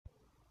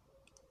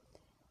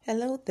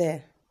Hello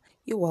there.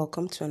 You're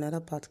welcome to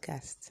another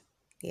podcast.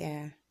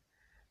 Yeah.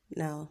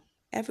 Now,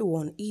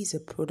 everyone is a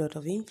product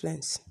of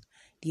influence.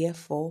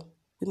 Therefore,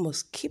 we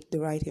must keep the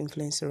right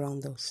influence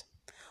around us.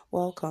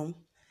 Welcome.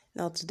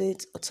 Now,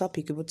 today's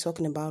topic we're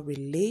talking about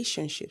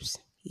relationships.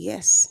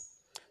 Yes,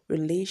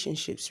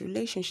 relationships.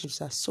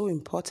 Relationships are so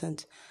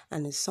important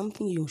and it's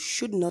something you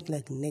should not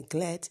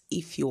neglect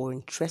if you're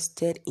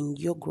interested in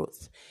your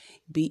growth,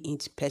 be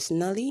it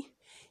personally,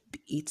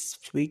 be it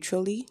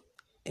spiritually,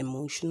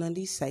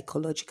 emotionally,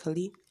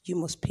 psychologically. You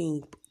must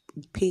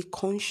pay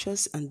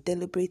conscious and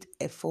deliberate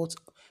effort,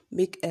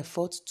 make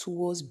effort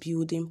towards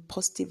building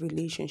positive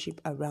relationship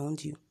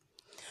around you.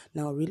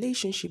 Now,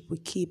 relationship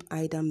will keep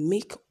either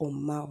make or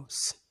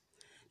mouse.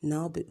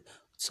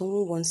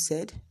 Someone once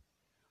said,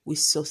 we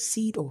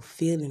succeed or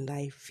fail in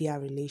life via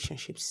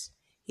relationships.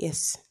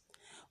 Yes,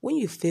 when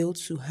you fail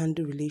to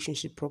handle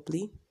relationship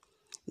properly,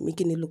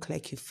 making it look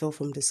like you fell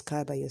from the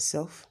sky by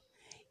yourself,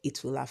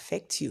 it will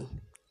affect you.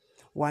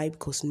 Why?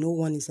 Because no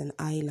one is an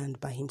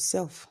island by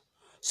himself.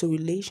 So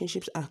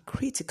relationships are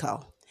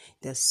critical.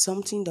 There's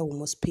something that we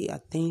must pay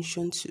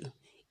attention to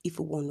if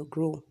we want to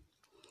grow.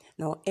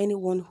 Now,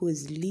 anyone who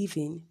is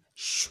living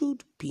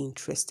should be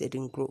interested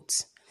in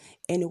growth.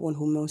 Anyone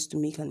who wants to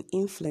make an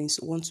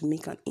influence, wants to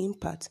make an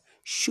impact,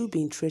 should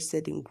be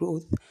interested in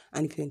growth.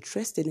 And if you're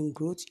interested in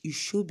growth, you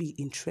should be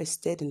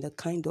interested in the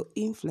kind of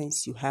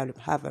influence you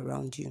have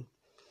around you.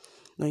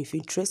 Now, if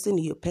you're interested in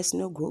your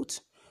personal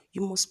growth,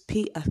 you must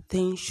pay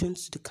attention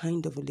to the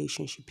kind of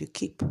relationship you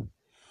keep.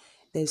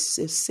 There's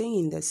a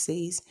saying that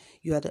says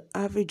you are the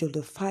average of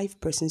the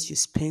 5 persons you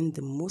spend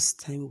the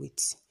most time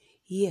with.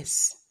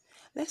 Yes,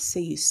 let's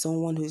say you're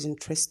someone who is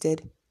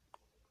interested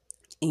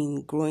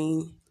in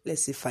growing,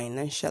 let's say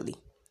financially.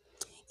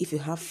 If you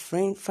have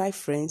 5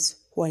 friends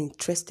who are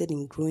interested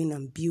in growing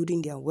and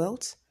building their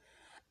wealth,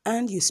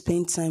 and you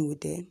spend time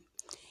with them,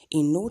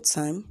 in no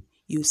time,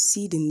 you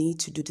see the need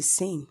to do the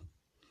same.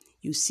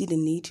 You see the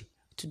need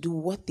to do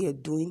what they're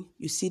doing.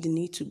 You see the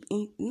need to,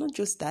 not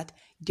just that,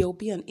 there'll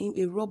be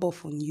a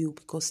rub-off on you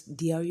because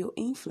they are your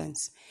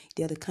influence.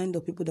 They are the kind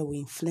of people that will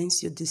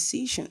influence your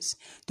decisions.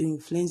 They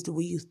influence the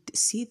way you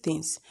see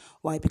things.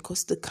 Why?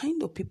 Because the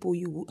kind of people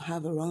you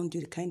have around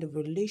you, the kind of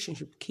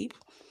relationship you keep,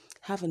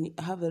 have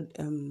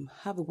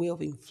a way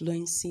of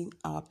influencing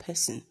our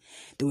person.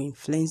 They will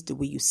influence the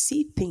way you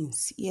see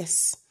things.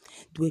 Yes,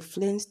 they will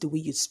influence the way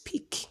you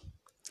speak.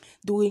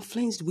 They will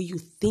influence the way you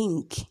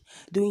think.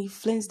 They will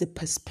influence the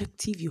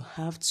perspective you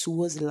have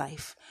towards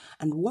life.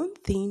 And one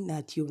thing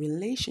that your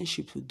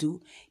relationship will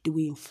do, they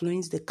will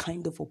influence the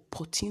kind of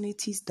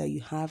opportunities that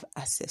you have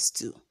access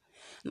to.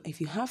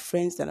 If you have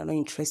friends that are not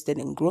interested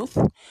in growth,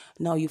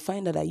 now you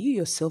find out that you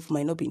yourself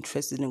might not be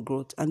interested in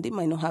growth and they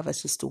might not have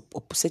access to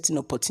certain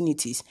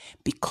opportunities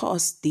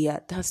because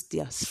that's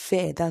their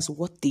sphere, that's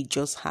what they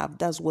just have,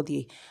 that's what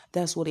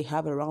they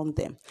have around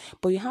them.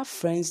 But you have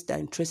friends that are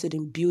interested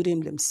in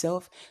building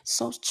themselves.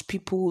 Such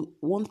people,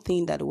 one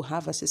thing that they will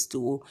have access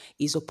to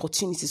is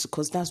opportunities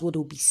because that's what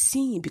they'll be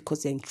seeing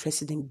because they're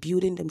interested in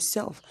building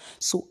themselves.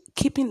 So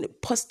keeping a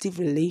positive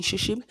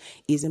relationship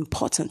is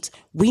important.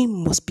 We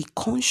must be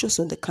conscious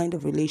of the kind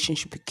of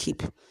relationship we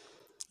keep.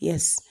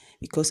 Yes,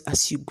 because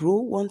as you grow,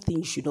 one thing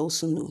you should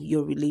also know,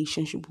 your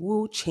relationship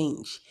will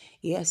change.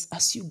 Yes,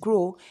 as you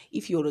grow,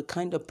 if you're the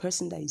kind of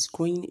person that is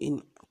growing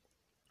in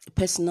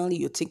personally,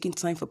 you're taking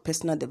time for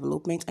personal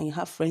development and you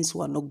have friends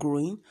who are not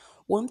growing,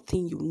 one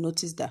thing you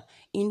notice that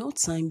in no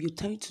time you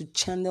tend to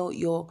channel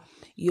your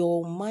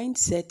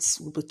mindsets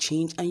will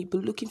change and you'll be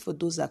looking for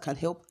those that can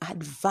help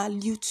add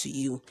value to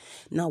you.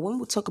 Now, when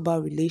we talk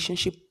about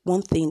relationship,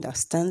 one thing that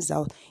stands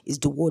out is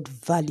the word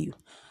value.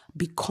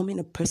 Becoming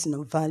a person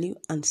of value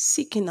and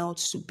seeking out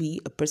to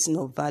be a person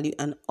of value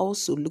and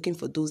also looking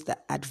for those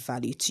that add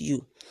value to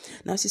you.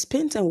 Now, as you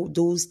spend time with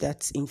those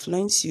that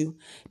influence you,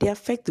 they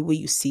affect the way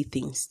you see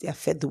things. They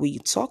affect the way you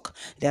talk.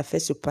 They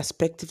affect your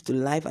perspective to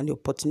life and the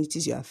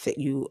opportunities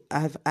you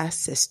have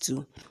access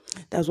to.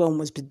 That's why we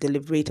must be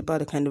deliberate about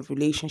the kind of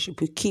relationship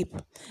we keep.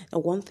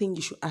 And one thing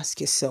you should ask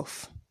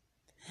yourself,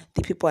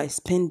 the people I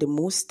spend the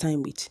most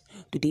time with,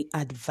 do they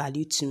add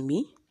value to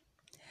me?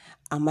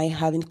 Am I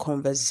having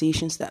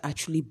conversations that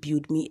actually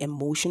build me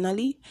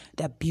emotionally,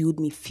 that build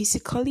me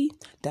physically,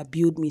 that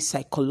build me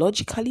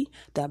psychologically,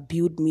 that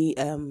build me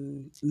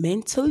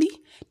mentally?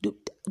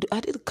 Are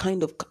they the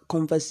kind of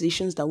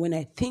conversations that when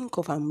I think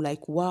of, I'm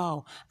like,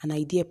 wow, an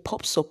idea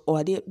pops up? Or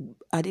are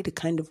they the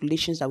kind of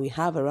relations that we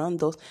have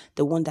around us,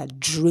 the one that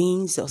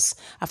drains us?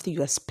 After you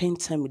have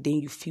spent time with them,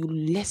 you feel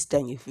less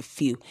than you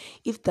feel.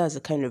 If that's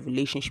the kind of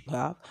relationship you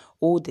have,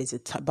 or there's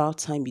about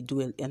time you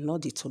do an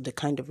audit of the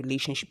kind of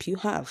relationship you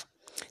have.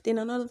 Then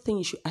another thing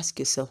you should ask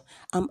yourself,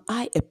 am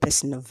I a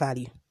person of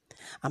value?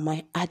 Am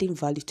I adding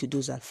value to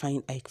those I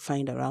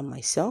find around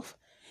myself?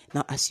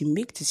 Now, as you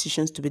make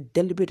decisions to be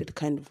deliberate in the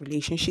kind of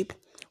relationship,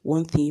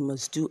 one thing you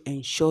must do,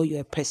 ensure you're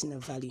a person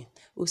of value.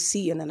 We'll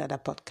see you in another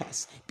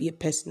podcast. Be a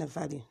person of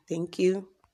value. Thank you.